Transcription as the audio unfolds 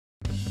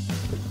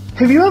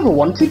Have you ever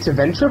wanted to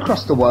venture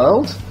across the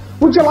world?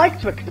 Would you like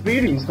to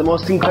experience the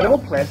most incredible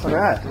place on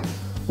earth?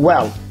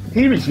 Well,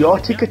 here is your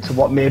ticket to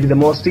what may be the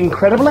most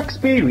incredible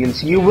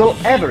experience you will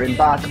ever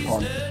embark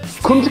upon.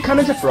 Come to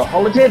Canada for a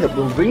holiday that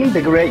will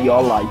reinvigorate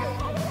your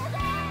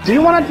life. Do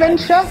you want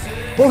adventure?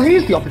 Well,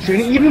 here's the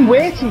opportunity you've been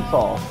waiting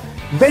for.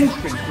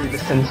 Venturing through the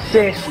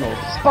sensational,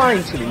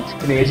 spine-chilling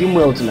Canadian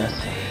wilderness.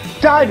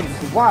 Diving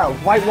into wild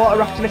whitewater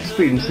rafting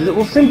experiences that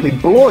will simply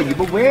blow you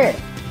away.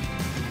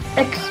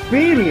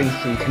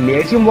 Experiencing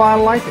Canadian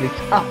wildlife at its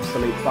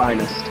absolute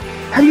finest.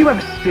 Have you ever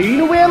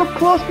seen a whale up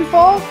close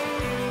before?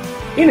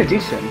 In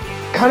addition,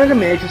 Canada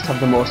may just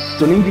have the most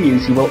stunning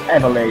views you will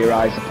ever lay your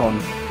eyes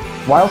upon.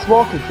 Whilst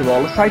walking through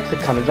all the sights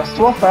that Canada has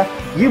to offer,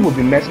 you will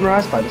be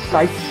mesmerised by the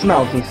sights,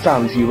 smells and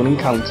sounds you will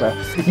encounter.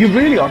 You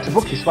really ought to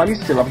book this while you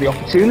still have the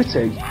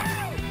opportunity.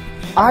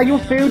 Are you a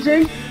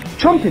foodie?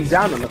 Chomping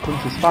down on the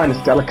country's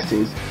finest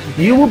delicacies,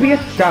 you will be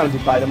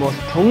astounded by the most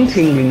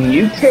tongue-tingling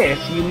new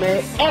tastes you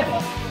may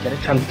ever get a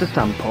chance to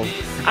sample.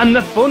 And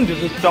the fun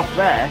doesn't stop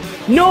there.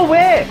 No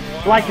way!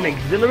 Like an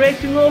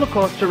exhilarating roller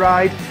coaster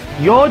ride,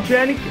 your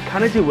journey to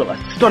Canada will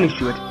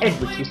astonish you at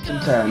every twist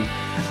and turn.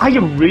 Are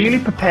you really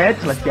prepared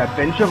to let the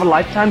adventure of a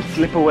lifetime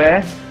slip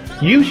away?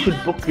 You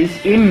should book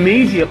this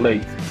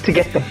immediately to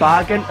get the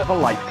bargain of a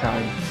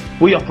lifetime.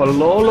 We offer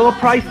low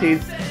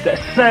prices that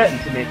are certain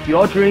to make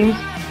your dreams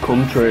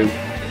come true.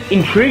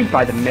 Intrigued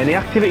by the many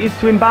activities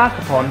to embark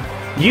upon,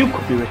 you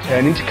could be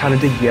returning to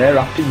Canada year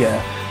after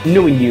year,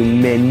 knowing you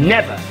may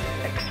never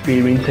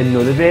experience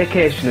another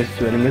vacation as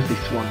thrilling as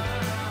this one.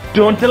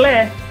 Don't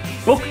delay.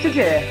 Book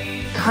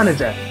today.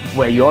 Canada,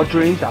 where your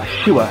dreams are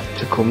sure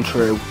to come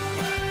true.